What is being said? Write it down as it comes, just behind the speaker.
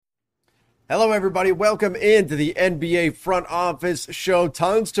Hello, everybody. Welcome into the NBA Front Office Show.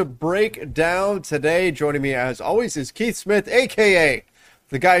 Tons to break down today. Joining me, as always, is Keith Smith, a.k.a.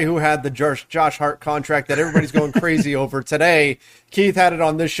 the guy who had the Josh Hart contract that everybody's going crazy over today. Keith had it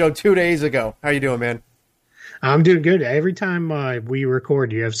on this show 2 days ago. How you doing, man? I'm doing good. Every time we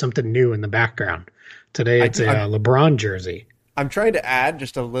record, you have something new in the background. Today, it's a LeBron jersey. I'm trying to add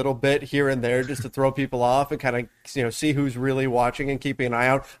just a little bit here and there just to throw people off and kind of, see who's really watching and keeping an eye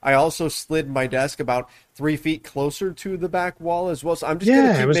out. I also slid my desk about 3 feet closer to the back wall as well. So I'm just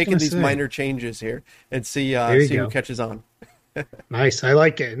going to keep making these minor changes here and see who catches on. Nice. I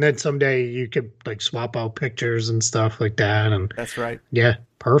like it. And then someday you could swap out pictures and stuff like that. And that's right. Yeah.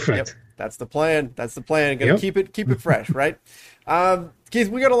 Perfect. Yep. That's the plan. Going to keep it fresh, right? Keith,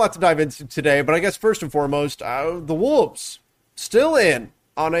 we got a lot to dive into today, but I guess first and foremost, the Wolves still in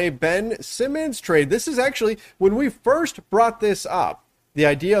on a Ben Simmons trade. This is actually, when we first brought this up, the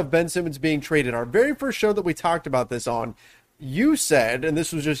idea of Ben Simmons being traded, our very first show that we talked about this on, you said, and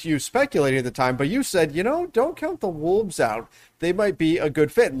this was just you speculating at the time, but you said, don't count the Wolves out. They might be a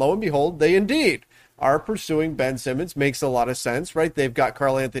good fit. And lo and behold, they indeed are pursuing Ben Simmons. Makes a lot of sense, right? They've got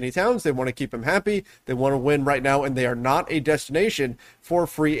Karl-Anthony Towns. They want to keep him happy. They want to win right now, and they are not a destination for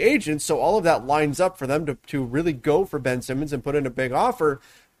free agents. So all of that lines up for them to really go for Ben Simmons and put in a big offer.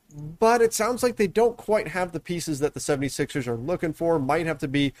 But it sounds like they don't quite have the pieces that the 76ers are looking for. Might have to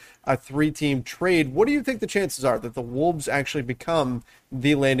be a 3-team trade. What do you think the chances are that the Wolves actually become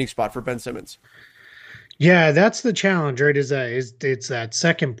the landing spot for Ben Simmons? Yeah, that's the challenge, right? It's that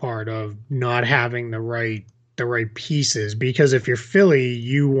second part of not having the right pieces. Because if you're Philly,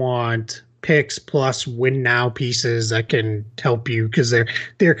 you want picks plus win now pieces that can help you because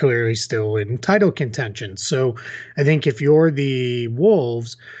they're clearly still in title contention. So I think if you're the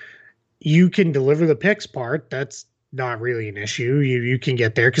Wolves, you can deliver the picks part. That's not really an issue. You can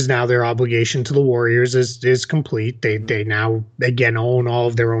get there because now their obligation to the Warriors is complete. They now again own all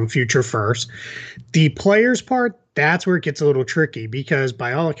of their own future first. The players part, that's where it gets a little tricky because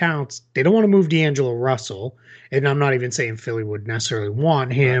by all accounts, they don't want to move D'Angelo Russell. And I'm not even saying Philly would necessarily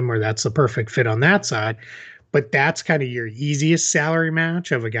want him or that's the perfect fit on that side. But that's kind of your easiest salary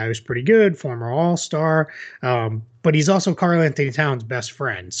match of a guy who's pretty good, former All-Star. But he's also Karl-Anthony Towns' best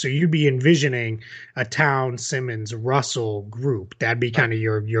friend. So you'd be envisioning a Towns, Simmons, Russell group. That'd be kind of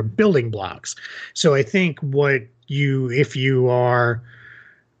your building blocks. So I think if you are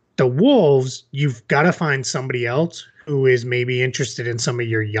the Wolves, you've got to find somebody else who is maybe interested in some of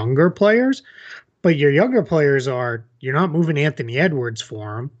your younger players. But your younger players you're not moving Anthony Edwards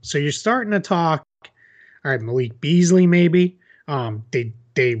for him. So you're starting to talk, all right, Malik Beasley maybe.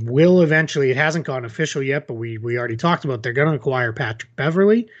 They will eventually. It hasn't gone official yet, but we already talked about they're going to acquire Patrick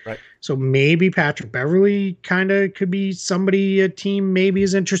Beverley. Right. So maybe Patrick Beverley kind of could be somebody a team maybe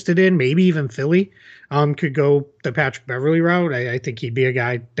is interested in. Maybe even Philly could go the Patrick Beverley route. I think he'd be a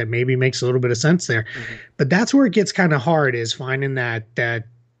guy that maybe makes a little bit of sense there. Mm-hmm. But that's where it gets kind of hard is finding that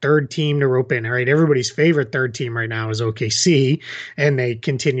third team to rope in. All right, everybody's favorite third team right now is OKC, and they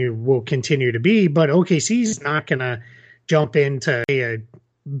will continue to be. But OKC's not going to jump into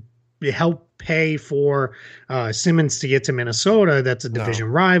help pay for Simmons to get to Minnesota. That's a division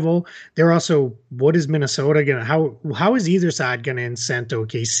rival. They're also, what is Minnesota going to, how is either side going to incent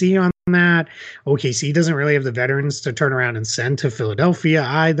OKC on that? OKC doesn't really have the veterans to turn around and send to Philadelphia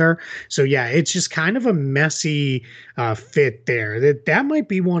either. So yeah, it's just kind of a messy fit there. That might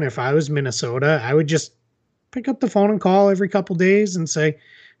be one. If I was Minnesota, I would just pick up the phone and call every couple days and say,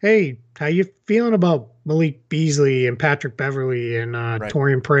 hey, how you feeling about Malik Beasley and Patrick Beverley and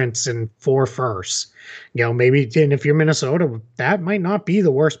Taurean Prince and 4 firsts? Maybe, and if you're Minnesota, that might not be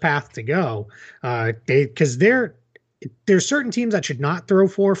the worst path to go. Because there's certain teams that should not throw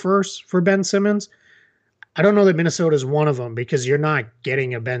 4 firsts for Ben Simmons. I don't know that Minnesota is one of them because you're not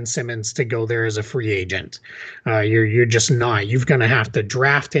getting a Ben Simmons to go there as a free agent. You're just not. You're going to have to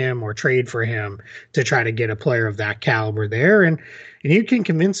draft him or trade for him to try to get a player of that caliber there. And you can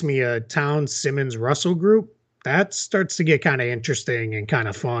convince me a Towns, Simmons, Russell group, that starts to get kind of interesting and kind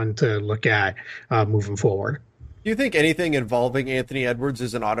of fun to look at moving forward. Do you think anything involving Anthony Edwards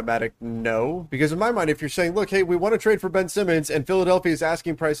is an automatic no? Because in my mind, if you're saying, look, hey, we want to trade for Ben Simmons and Philadelphia's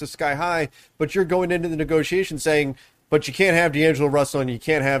asking price is sky high, but you're going into the negotiation saying, but you can't have D'Angelo Russell and you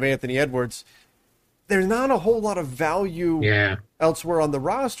can't have Anthony Edwards, there's not a whole lot of value elsewhere on the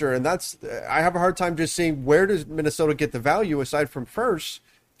roster. And I have a hard time just seeing where does Minnesota get the value aside from first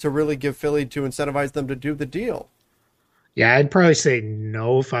to really give Philly to incentivize them to do the deal. Yeah, I'd probably say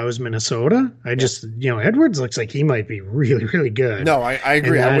no if I was Minnesota. Edwards looks like he might be really, really good. No, I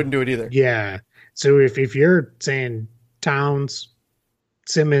agree. I wouldn't do it either. Yeah. So if you're saying Towns,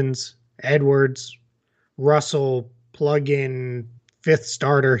 Simmons, Edwards, Russell, plug in fifth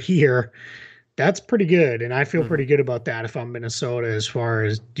starter here. That's pretty good, and I feel Mm-hmm. pretty good about that if I'm Minnesota as far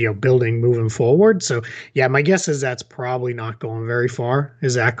as building moving forward. So yeah, my guess is that's probably not going very far.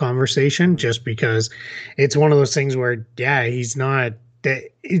 Is that conversation Mm-hmm. just because it's one of those things where yeah, he's not.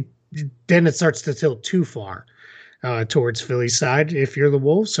 Then it starts to tilt too far towards Philly's side if you're the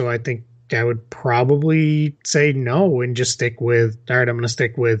Wolves. So I think I would probably say no and just stick with all right. I'm going to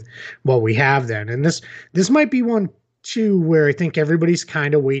stick with what we have then, and this might be one too where I think everybody's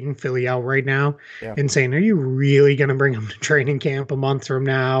kind of waiting Philly out right now Yeah. and saying, are you really going to bring him to training camp a month from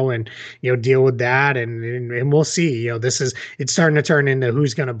now and deal with that and we'll see. It's starting to turn into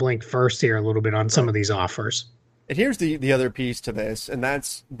who's going to blink first here a little bit on some Right. of these offers. And here's the other piece to this, and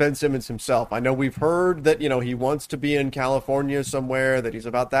that's Ben Simmons himself. I know we've heard that, he wants to be in California somewhere, that he's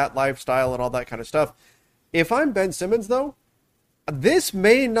about that lifestyle and all that kind of stuff. If I'm Ben Simmons, though, this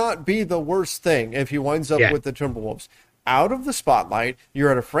may not be the worst thing if he winds up Yeah. with the Timberwolves. Out of the spotlight, you're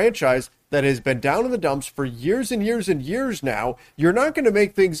at a franchise that has been down in the dumps for years and years and years now. You're not going to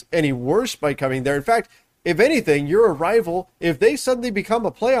make things any worse by coming there. In fact, if anything, you're a rival. If they suddenly become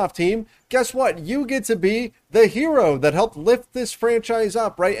a playoff team, guess what? You get to be the hero that helped lift this franchise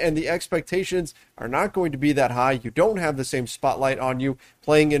up, right? And the expectations are not going to be that high. You don't have the same spotlight on you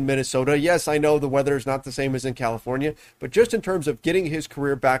playing in Minnesota. Yes, I know the weather is not the same as in California, but just in terms of getting his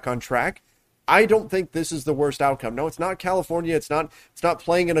career back on track, I don't think this is the worst outcome. No, it's not California. It's not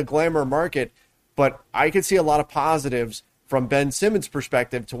playing in a glamour market, but I could see a lot of positives from Ben Simmons'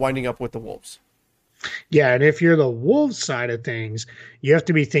 perspective to winding up with the Wolves. Yeah, and if you're the Wolves side of things, you have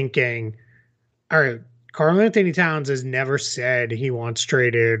to be thinking, all right, Karl Anthony Towns has never said he wants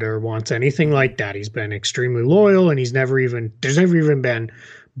traded or wants anything Mm-hmm. like that. He's been extremely loyal and there's never even been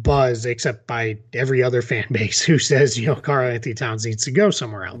buzz except by every other fan base who says, Karl Anthony Towns needs to go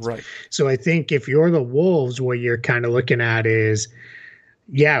somewhere else. Right. So I think if you're the Wolves, what you're kind of looking at is,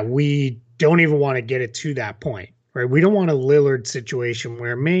 yeah, we don't even want to get it to that point, right? We don't want a Lillard situation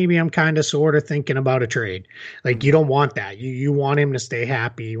where maybe I'm kind of sort of thinking about a trade. Like you Mm-hmm. don't want that. You want him to stay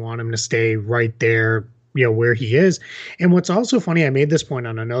happy. You want him to stay right there, where he is. And what's also funny, I made this point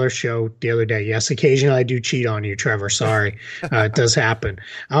on another show the other day. Yes, occasionally I do cheat on you, Trevor. Sorry, it does happen.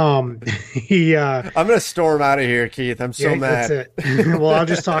 He I'm gonna storm out of here, Keith. I'm so yeah, that's mad. it. Well, I'll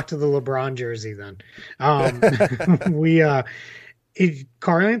just talk to the LeBron jersey then. Um, we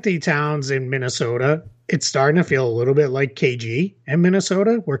Karl Anthony Towns in Minnesota, it's starting to feel a little bit like KG in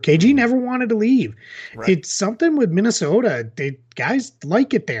Minnesota, where KG never wanted to leave. Right. It's something with Minnesota. The guys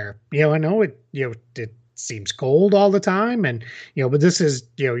like it there. I know it seems cold all the time, and but this is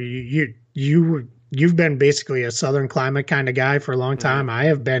you've been basically a southern climate kind of guy for a long time. Mm-hmm. I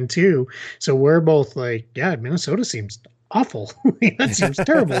have been too. So we're both like, yeah, Minnesota seems awful. That seems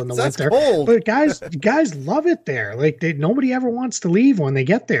terrible in the That's winter. cold. But guys love it there. Like nobody ever wants to leave when they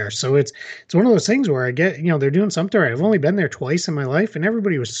get there. So it's one of those things where I get, they're doing something right. I've only been there twice in my life, and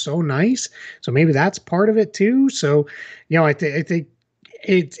everybody was so nice. So maybe that's part of it too. So, I think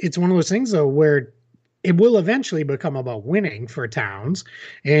it's one of those things though where it will eventually become about winning for Towns,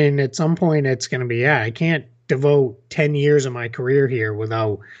 and at some point it's going to be, I can't devote 10 years of my career here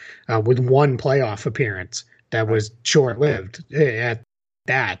without with one playoff appearance that Right. was short-lived at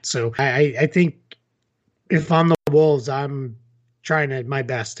that. So I think if I'm the Wolves, I'm trying my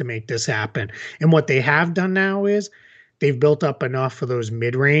best to make this happen. And what they have done now is they've built up enough of those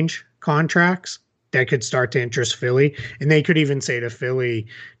mid-range contracts that could start to interest Philly. And they could even say to Philly,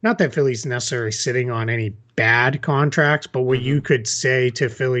 not that Philly's necessarily sitting on any bad contracts, but what you could say to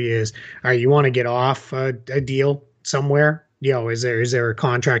Philly is, all right, you want to get off a deal somewhere? Is there a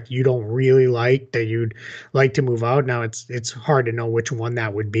contract you don't really like that you'd like to move out? Now it's hard to know which one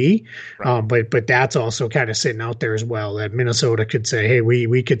that would be, Right. but that's also kind of sitting out there as well. That Minnesota could say, hey,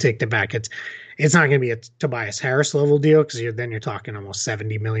 we could take the back. It's not going to be a Tobias Harris level deal because then you're talking almost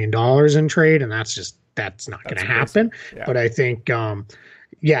 $70 million in trade, and that's not going to happen. Yeah. But I think,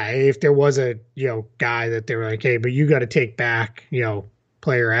 if there was a guy that they were like, hey, but you got to take back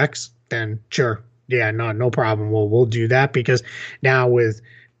player X, then sure. Yeah, no problem. We'll do that because now with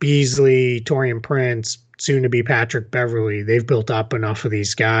Beasley, Torian Prince, soon to be Patrick Beverly, they've built up enough of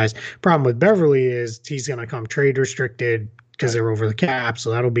these guys. Problem with Beverly is he's going to come trade restricted because they're over the cap.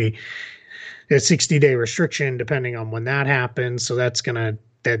 So that'll be a 60-day restriction depending on when that happens. So that's gonna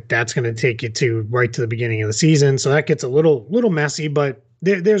take you to right to the beginning of the season. So that gets a little messy, but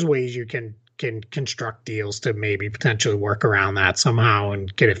there's ways you can construct deals to maybe potentially work around that somehow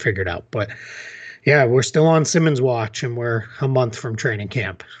and get it figured out. But yeah, we're still on Simmons watch, and we're a month from training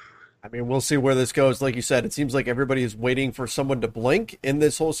camp. I mean, we'll see where this goes. Like you said, it seems like everybody is waiting for someone to blink in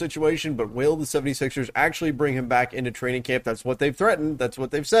this whole situation, but will the 76ers actually bring him back into training camp? That's what they've threatened. That's what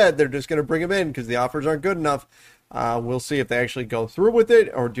they've said. They're just going to bring him in because the offers aren't good enough. We'll see if they actually go through with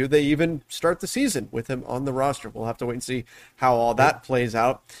it, or do they even start the season with him on the roster. We'll have to wait and see how all that plays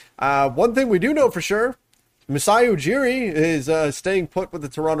out. One thing we do know for sure, Masai Ujiri is staying put with the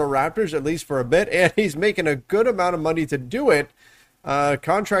Toronto Raptors, at least for a bit, and he's making a good amount of money to do it.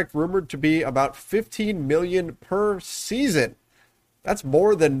 Contract rumored to be about $15 million per season. That's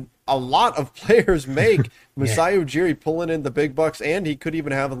more than a lot of players make. Masai Ujiri pulling in the big bucks, and he could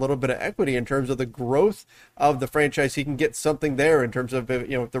even have a little bit of equity in terms of the growth of the franchise. He can get something there in terms of,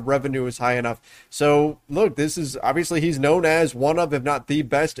 if the revenue is high enough. So look, this is obviously, he's known as one of, if not the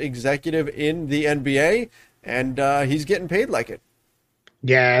best executive in the NBA, and he's getting paid like it.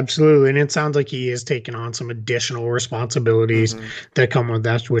 Yeah, absolutely. And it sounds like he is taking on some additional responsibilities that come with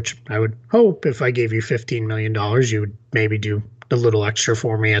that, which I would hope if I gave you $15 million, you would maybe do a little extra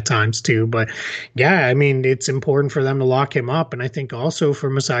for me at times too. But yeah, I mean, it's important for them to lock him up. And I think also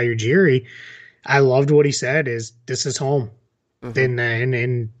for Masai Ujiri, I loved what he said is this is home.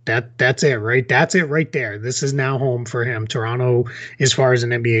 And that's it, right? That's it right there. This is now home for him. Toronto, as far as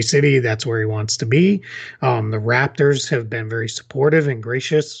an NBA city, that's where he wants to be. The Raptors have been very supportive and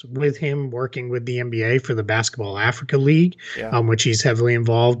gracious with him working with the NBA for the Basketball Africa League, which he's heavily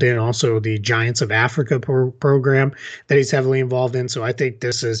involved in. Also, the Giants of Africa program that he's heavily involved in. So I think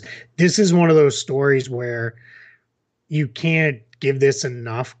this is one of those stories where you can't give this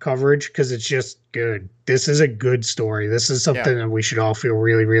enough coverage because it's just good. This is a good story. This is something that we should all feel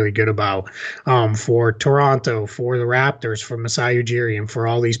really, really good about. For Toronto, for the Raptors, for Masai Ujiri, and for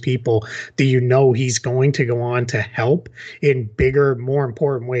all these people that he's going to go on to help in bigger, more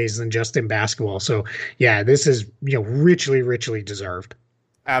important ways than just in basketball. So yeah, this is richly, richly deserved.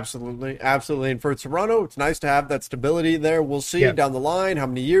 Absolutely. And for Toronto, it's nice to have that stability there. We'll see down the line how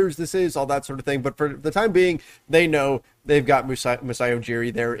many years this is, all that sort of thing. But for the time being, they know they've got Masai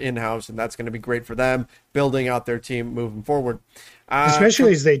Ujiri there in-house, and that's going to be great for them, building out their team moving forward.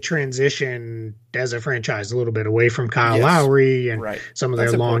 Especially as they transition as a franchise a little bit away from Kyle Lowry and some of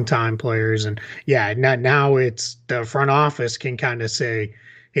their longtime players. And now it's the front office can kind of say,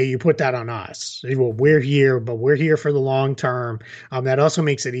 hey, you put that on us. Well, we're here, but we're here for the long term. That also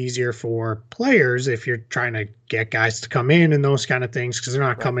makes it easier for players if you're trying to get guys to come in and those kind of things, because they're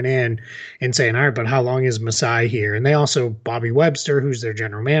not coming in and saying, all right, but how long is Masai here? And they also, Bobby Webster, who's their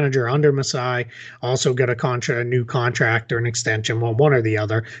general manager under Masai, also got a new contract or an extension, well, one or the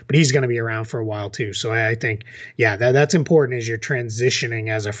other, but he's going to be around for a while too. So I think, that's important as you're transitioning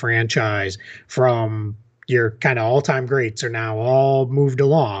as a franchise from your kind of all-time greats are now all moved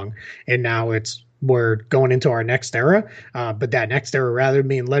along, and now we're going into our next era. But that next era, rather than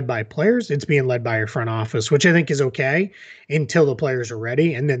being led by players, it's being led by your front office, which I think is okay until the players are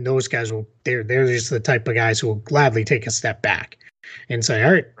ready. And then those guys they're just the type of guys who will gladly take a step back and say,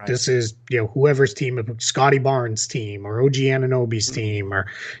 all right, this is, whoever's team, Scotty Barnes' team or OG Anunoby's team, or,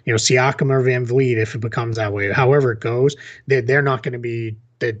 Siakam or Van Vliet, if it becomes that way, however it goes, they're not going to be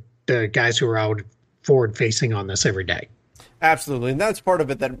the guys who are out forward facing on this every day. Absolutely. And that's part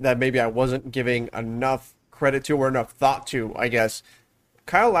of it that maybe I wasn't giving enough credit to or enough thought to, I guess.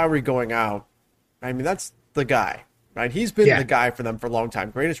 Kyle Lowry going out, I mean, that's the guy, right? He's been the guy for them for a long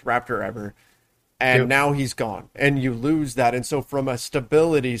time. Greatest Raptor ever. And now he's gone. And you lose that. And so from a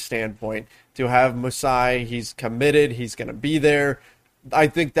stability standpoint, to have Masai, he's committed, he's going to be there. I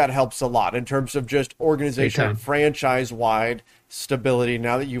think that helps a lot in terms of just organization, franchise-wide stability.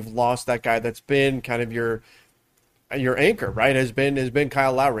 Now that you've lost that guy that's been kind of your anchor, right, has been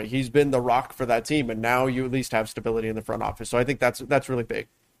Kyle Lowry. He's been the rock for that team, and now you at least have stability in the front office. So I think that's really big.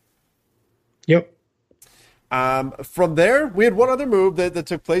 Yep. From there, we had one other move that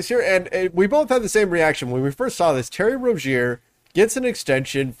took place here, and we both had the same reaction when we first saw this. Terry Rozier gets an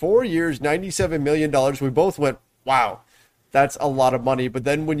extension, 4 years, $97 million. We both went, wow. That's a lot of money. But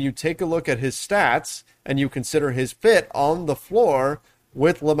then when you take a look at his stats and you consider his fit on the floor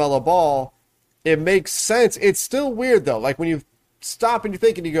with LaMelo Ball, it makes sense. It's still weird, though. Like when you stop and you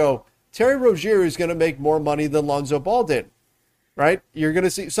think and you go, Terry Rozier is going to make more money than Lonzo Ball did, right? You're going to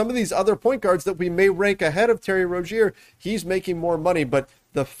see some of these other point guards that we may rank ahead of Terry Rozier. He's making more money, but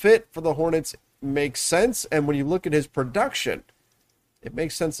the fit for the Hornets makes sense. And when you look at his production, it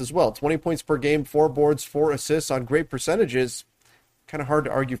makes sense as well. 20 points per game, 4 boards, 4 assists on great percentages. Kind of hard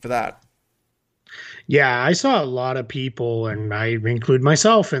to argue for that. Yeah, I saw a lot of people, and I include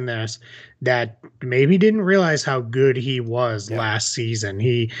myself in this, that maybe didn't realize how good he was Yeah. last season.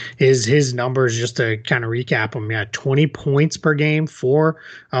 His numbers, just to kind of recap them, yeah, 20 points per game,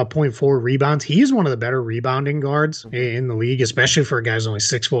 4.4 rebounds. He's one of the better rebounding guards Hmm. in the league, especially for a guy who's only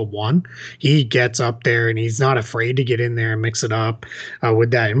 6'1". He gets up there and he's not afraid to get in there and mix it up with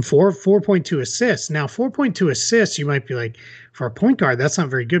that. And 4.2 assists. Now, 4.2 assists, you might be like, for a point guard, that's not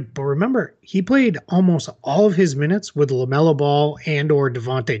very good. But remember, he played almost all of his minutes with LaMelo Ball and or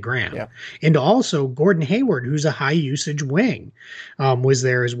Devontae Graham. Yeah. And also Gordon Hayward, who's a high usage wing, was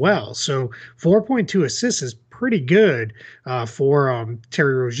there as well. So 4.2 assists is pretty good for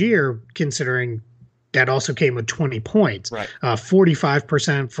Terry Rozier, considering that also came with 20 points. Right.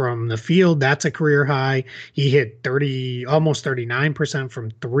 45% from the field. That's a career high. He hit almost 39%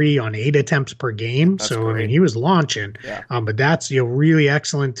 from three on 8 attempts per game. That's So, great. I mean, he was launching. Yeah. But that's, really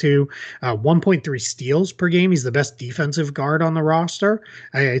excellent too. 1.3 steals per game. He's the best defensive guard on the roster,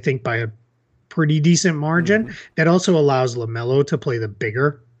 I think, by a pretty decent margin. Hmm. That also allows LaMelo to play the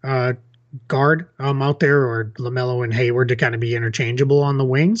bigger guard out there, or LaMelo and Hayward to kind of be interchangeable on the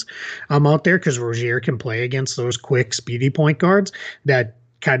wings out there, because Rozier can play against those quick, speedy point guards that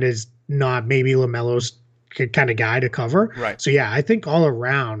kind of is not maybe LaMelo's kind of guy to cover. Right. So, yeah, I think all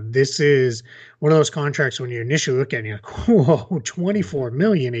around, this is one of those contracts when you initially look at it, you're like, whoa, 24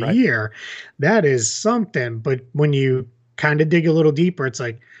 million a Right. year. That is something. But when you kind of dig a little deeper, it's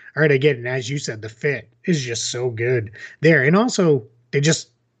like, all right, I get it. And as you said, the fit is just so good there. And also, they just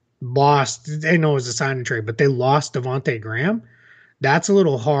lost. I know it was a signing trade, but they lost Devontae Graham. That's a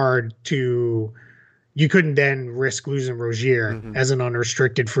little hard to. You couldn't then risk losing Rozier Hmm. as an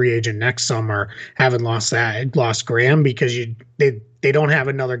unrestricted free agent next summer, having lost Graham, because they don't have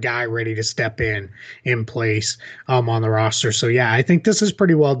another guy ready to step in place on the roster. So yeah, I think this is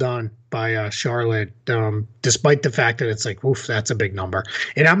pretty well done by Charlotte, despite the fact that it's like, oof, that's a big number.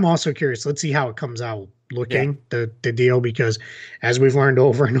 And I'm also curious. Let's see how it comes out looking, the deal, because as we've learned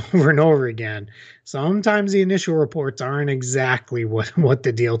over and over and over again, sometimes the initial reports aren't exactly what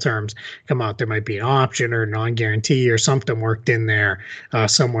the deal terms come out. There might be an option or non-guarantee or something worked in there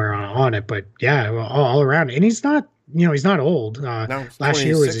somewhere on it. But yeah, all around. And he's not, he's not old. Now Last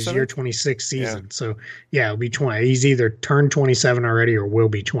year was his 26, year 26 season. Yeah. So yeah, it'll be 20. He's either turned 27 already or will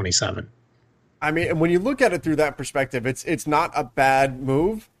be 27. I mean, and when you look at it through that perspective, it's not a bad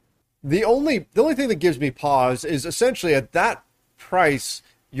move. The only thing that gives me pause is essentially at that price,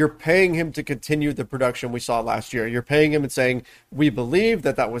 you're paying him to continue the production we saw last year. You're paying him and saying, we believe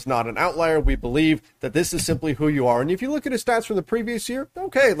that that was not an outlier. We believe that this is simply who you are. And if you look at his stats from the previous year,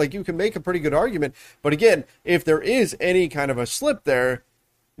 okay, like you can make a pretty good argument. But again, if there is any kind of a slip there,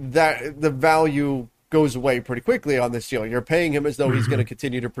 that the value goes away pretty quickly on this deal. You're paying him as though he's going to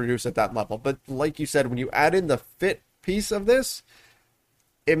continue to produce at that level. But like you said, when you add in the fit piece of this,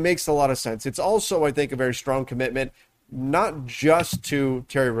 it makes a lot of sense. It's also, I think, a very strong commitment, not just to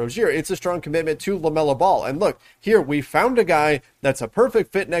Terry Rozier. It's a strong commitment to LaMelo Ball. And look, here, we found a guy that's a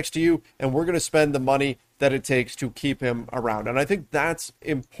perfect fit next to you, and we're going to spend the money that it takes to keep him around. And I think that's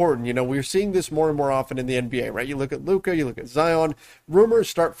important. We're seeing this more and more often in the NBA, right? You look at Luka, you look at Zion, rumors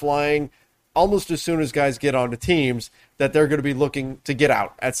start flying almost as soon as guys get onto teams that they're going to be looking to get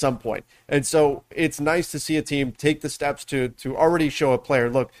out at some point. And so it's nice to see a team take the steps to already show a player,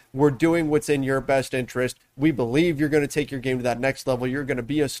 look, we're doing what's in your best interest. We believe you're going to take your game to that next level. You're going to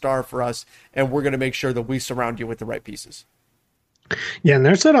be a star for us, and we're going to make sure that we surround you with the right pieces. Yeah, and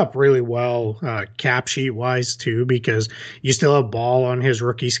they're set up really well cap sheet wise too, because you still have Ball on his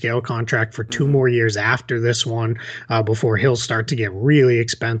rookie scale contract for 2 more years after this one before he'll start to get really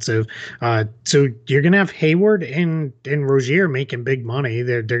expensive. So you're going to have Hayward and Rozier making big money.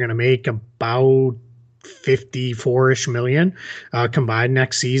 They're going to make about 54-ish million combined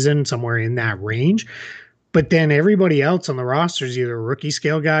next season, somewhere in that range. But then everybody else on the roster is either a rookie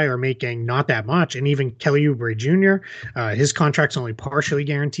scale guy or making not that much. And even Kelly Oubre Jr., his contract's only partially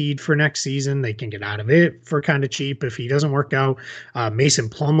guaranteed for next season. They can get out of it for kind of cheap if he doesn't work out. Mason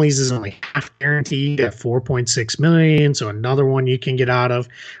Plumlee's is only half guaranteed at 4.6 million. So another one you can get out of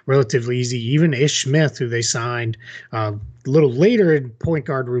relatively easy. Even Ish Smith, who they signed a little later in point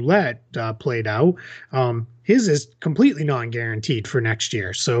guard roulette, played out. His is completely non-guaranteed for next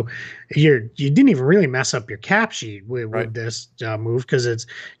year. So you didn't even really mess up your cap sheet with this move, because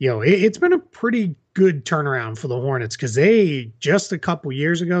it's been a pretty good turnaround for the Hornets, because they just a couple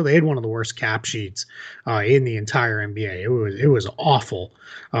years ago they had one of the worst cap sheets in the entire NBA. It was awful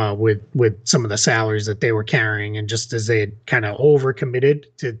with some of the salaries that they were carrying, and just as they had kind of overcommitted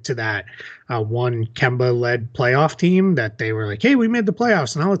to that one Kemba-led playoff team that they were like, "Hey, we made the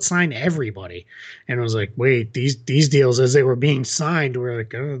playoffs, now let's sign everybody." And it was like, "Wait, these deals as they were being signed were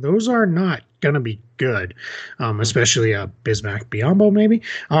like, oh, those are not gonna be good, especially Bismack Biyombo maybe."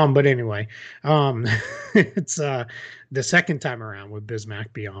 But anyway, it's the second time around with Bismack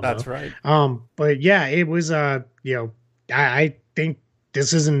That's Biyombo. right. But yeah, it was I think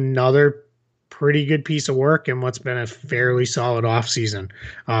this is another pretty good piece of work and what's been a fairly solid offseason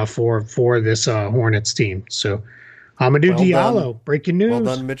for this Hornets team. So Hamidou Well done. Diallo, breaking Well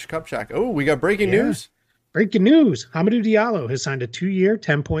news. done, Mitch Kupchak. Oh, we got breaking Yeah. news. Breaking news. Hamidou Diallo has signed a 2-year,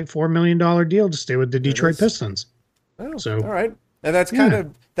 $10.4 million deal to stay with the There it Detroit is. Pistons. Oh, So, all right. And that's kind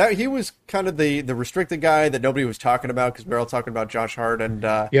of that. He was kind of the restricted guy that nobody was talking about because we are all talking about Josh Hart and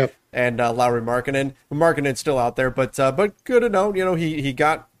yep. Lowry Markkanen. Markkanen's still out there, but good to know. You know, he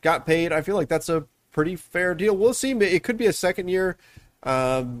got paid. I feel like that's a pretty fair deal. We'll see. It could be a second year.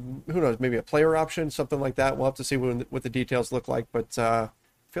 Who knows? Maybe a player option, something like that. We'll have to see what the details look like. But I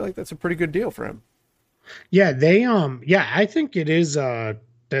feel like that's a pretty good deal for him. Yeah, I think it is that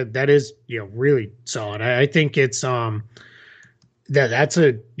is really solid. I think it's that's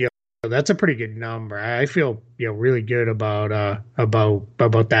a that's a pretty good number. I feel really good about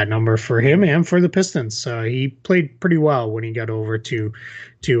that number for him and for the Pistons. He played pretty well when he got over to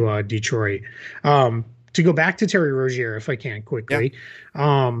Detroit. To go back to Terry Rozier, if I can quickly,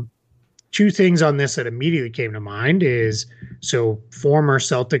 two things on this that immediately came to mind is former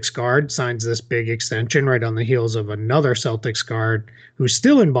Celtics guard signs this big extension right on the heels of another Celtics guard who's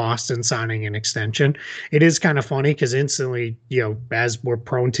still in Boston signing an extension. It is kind of funny because instantly, as we're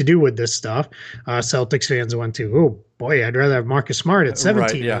prone to do with this stuff, Celtics fans went to, oh boy, I'd rather have Marcus Smart at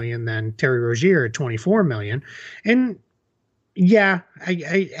 17 million than Terry Rozier at 24 million. And yeah, I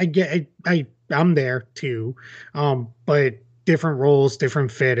get I'm there too. But different roles,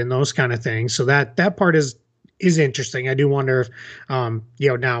 different fit, and those kind of things. So that part is interesting. I do wonder if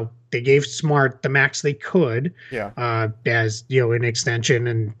now they gave Smart the max they could, as an extension,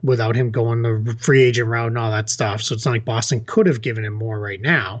 and without him going the free agent route and all that stuff. So it's not like Boston could have given him more right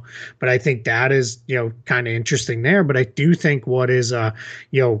now. But I think that is kind of interesting there. But I do think what is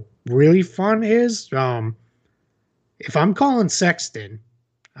really fun is if I'm Colin Sexton,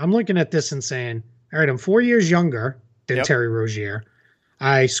 I'm looking at this and saying, all right, I'm 4 years younger than Terry Rozier.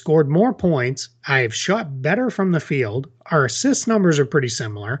 I scored more points. I've shot better from the field. Our assist numbers are pretty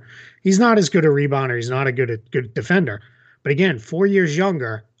similar. He's not as good a rebounder. He's not a good defender. But again, 4 years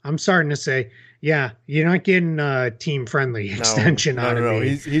younger, I'm starting to say, yeah, you're not getting a team-friendly extension out of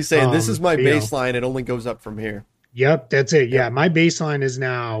me. He's saying, this is my baseline. It only goes up from here. Yep, that's it. Yeah, my baseline is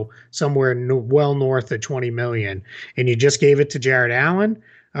now somewhere well north of 20 million. And you just gave it to Jared Allen,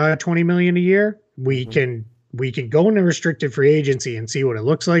 20 million a year. We can go into restricted free agency and see what it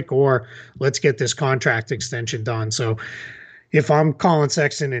looks like, or let's get this contract extension done. So if I'm Colin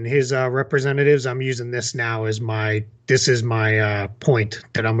Sexton and his representatives, I'm using this now as my point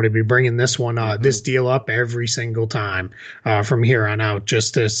that I'm going to be bringing this deal up every single time from here on out,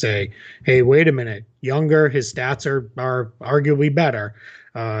 just to say, hey, wait a minute, younger, his stats are arguably better.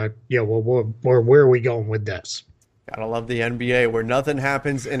 Where are we going with this? Gotta love the NBA where nothing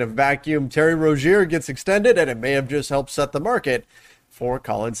happens in a vacuum. Terry Rozier gets extended, and it may have just helped set the market for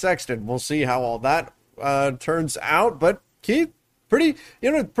Colin Sexton. We'll see how all that turns out. But Keith, pretty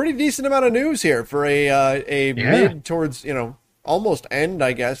decent amount of news here for a mid towards almost end,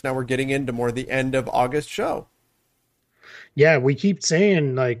 I guess. Now we're getting into more the end of August show. Yeah, we keep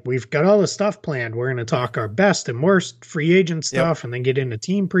saying, like, we've got all the stuff planned. We're going to talk our best and worst free agent stuff and then get into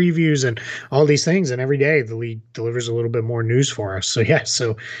team previews and all these things. And every day the league delivers a little bit more news for us.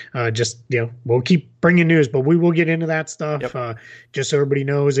 So, we'll keep bringing news, but we will get into that stuff. Just so everybody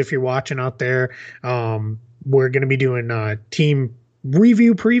knows, if you're watching out there, we're going to be doing team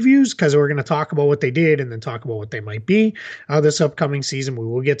review previews because we're going to talk about what they did and then talk about what they might be this upcoming season. We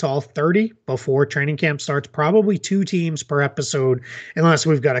will get to all 30 before training camp starts, probably 2 teams per episode, unless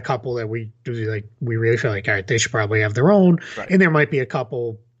we've got a couple that we really feel like, all right, they should probably have their own. Right. And there might be a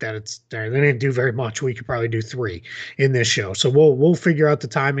couple that they didn't do very much. We could probably do 3 in this show. So we'll figure out the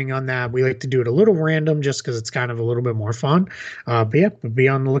timing on that. We like to do it a little random just because it's kind of a little bit more fun. But yeah, be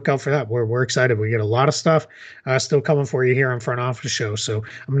on the lookout for that. We're excited. We get a lot of stuff still coming for you here on Front Office Show. So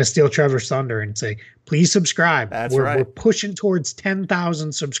I'm going to steal Trevor's thunder and say, please subscribe. That's we're, right. We're pushing towards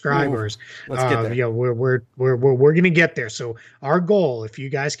 10,000 subscribers. Ooh, let's get there. You know, we're going to get there. So our goal, if you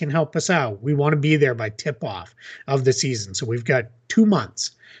guys can help us out, we want to be there by tip off of the season. So we've got 2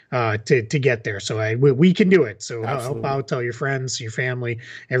 months to get there. So we can do it. So help out, tell your friends, your family,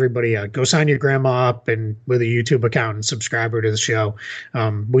 everybody. Go sign your grandma up and with a YouTube account and subscribe her to the show.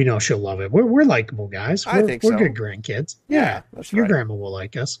 We know she'll love it. We're likable guys. I think we're so. Good grandkids. Yeah, that's your right. grandma will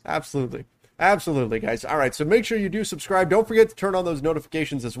like us. Absolutely. Absolutely, guys. All right, so make sure you do subscribe. Don't forget to turn on those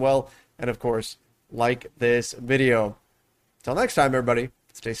notifications as well. And, of course, like this video. Until next time, everybody,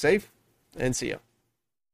 stay safe and see you.